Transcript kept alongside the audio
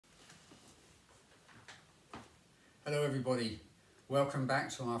Hello everybody, welcome back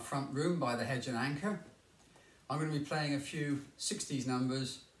to our front room by the hedge and anchor. I'm going to be playing a few 60s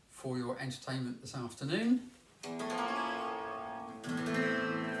numbers for your entertainment this afternoon.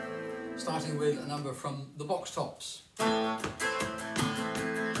 Starting with a number from the Box Tops. Give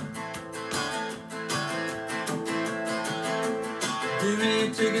me a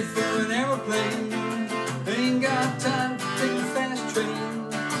ticket for an aeroplane, ain't got time to take a fast train.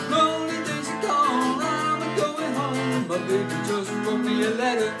 Lonely days are gone, I'm going home. My baby just wrote me a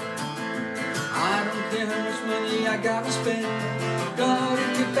letter. I don't care how much money I gotta spend, gotta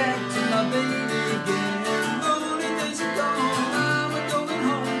get back to my baby again. Lonely days are gone, I'm going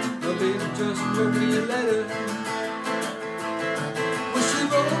home. My baby just wrote me a letter. Well, she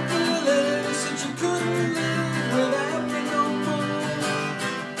wrote me a letter, said she couldn't live without me no more.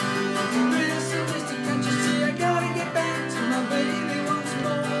 Listen, mister, can't you see I gotta get back to my baby once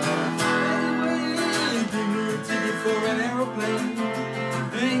more. Anyway, give me a ticket for an aeroplane,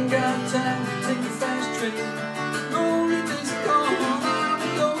 ain't got time to take a fast train. Lonely days are gone, I'm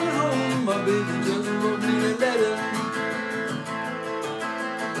going home. My baby just wrote me a letter.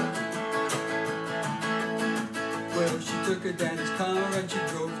 Well, she took her daddy's car and she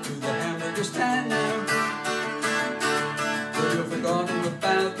drove to the hamburger stand now. But you've forgotten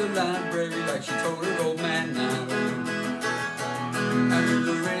about the library like she told her old man now. And with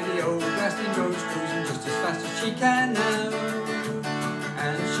the radio blasting goes cruising just as fast as she can now.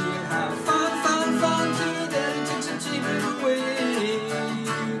 And she'll have fun till daddy takes her cheaping away.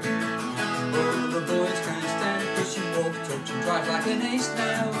 Oh, the boys can't stand it cause she walks, talks and drives like an ace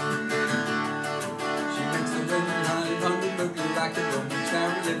now. She makes the running 900 looking like a Roman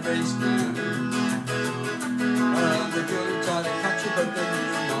chariot race now. The girl try to catch her but they're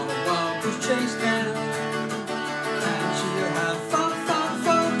leading on a wild goose chase now. And she'll have fun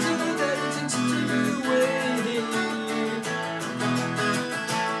till daddy takes her cheaping away.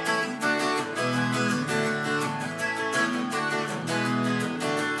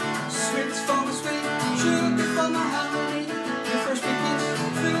 Sweets for my sweet, sugar for my honey. Your first big kiss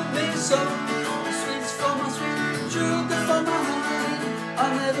filled me so. Sweets for my sweet, sugar for my honey.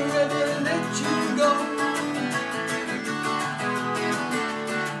 I'll never ever let you go.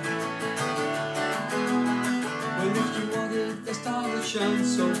 Well, if you wanted the star that shines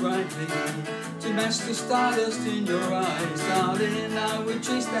so brightly to match the stardust in your eyes, darling, I would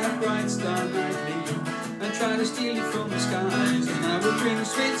chase that bright star nightly and try to steal it from the skies. And I would bring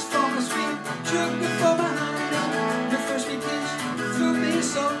sweets for my sweet, sugar for my honey. Your first sweet kiss filled me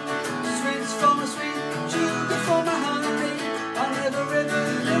so. Sweets for my sweet, sugar for my honey. I'll never ever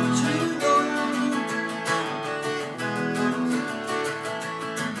let you go.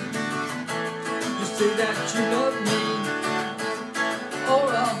 You say that you love me all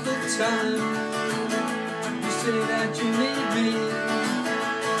of the time. You say that you need me,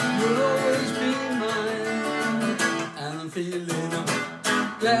 you'll always be mine. And I'm feeling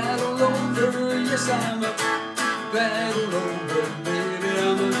glad all over, yes I'm glad all over, baby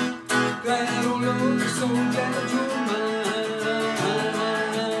I'm glad all over, so glad you're mine.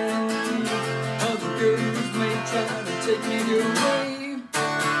 Other girls may try to take me away,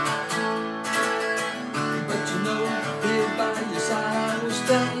 but you know, here by your side I will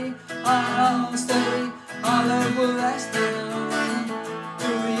stay, I'll stay, our love will last down to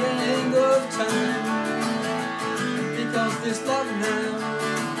the end of time. Because this love now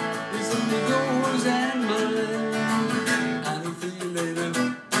is only yours and mine. And I'm feeling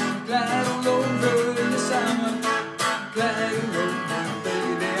glad all over, yes I'm glad all over,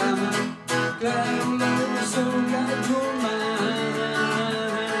 baby I'm glad all over, so glad you're mine.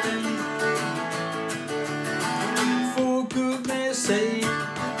 For goodness sake, I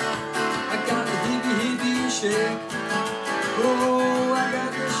got the hippie shake. Oh, I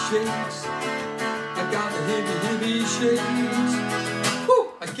got the shakes, I got the hippie shakes. Woo!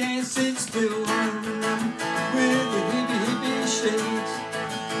 I can't sit still with the hippie shakes.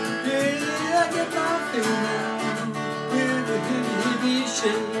 Yeah, I get my fill now with the hippie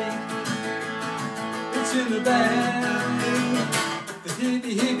shake. It's in the bag, the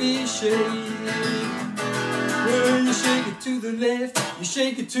hippie shake. Well, you shake it to the left, you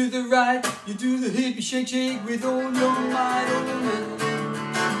shake it to the right, you do the hippie shake with all your might, all your might.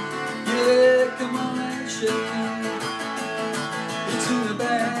 Yeah, come on and shake. It's in the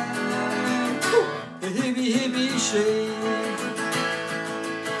bag, the hippie shake.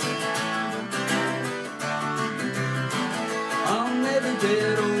 I'll never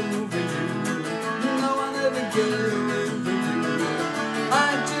get over you, no I'll never get over you. I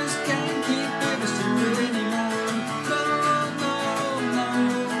just can't keep it a secret anymore. No,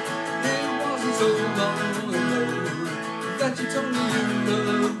 it wasn't so long ago. that you told me you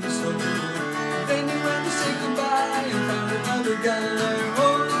loved me so. Then you went to say goodbye and found another guy.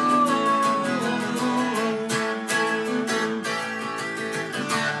 Oh,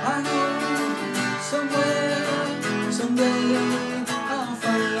 I know somewhere, someday I'll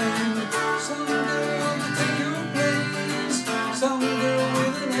find some girl to take your place, some girl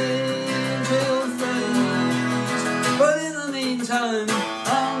with an angel face. But in the meantime,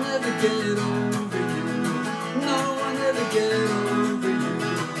 I'll never get over you. No, I'll never get over you.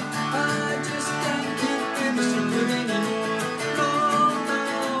 I just can't keep it a secret anymore. No, no,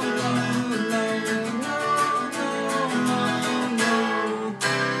 no, no, no, no, no, no.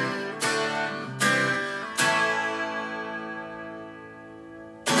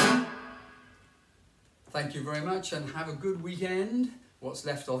 Thank you very much and have a good weekend, what's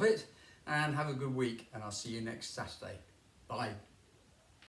left of it, and have a good week, and I'll see you next Saturday. Bye.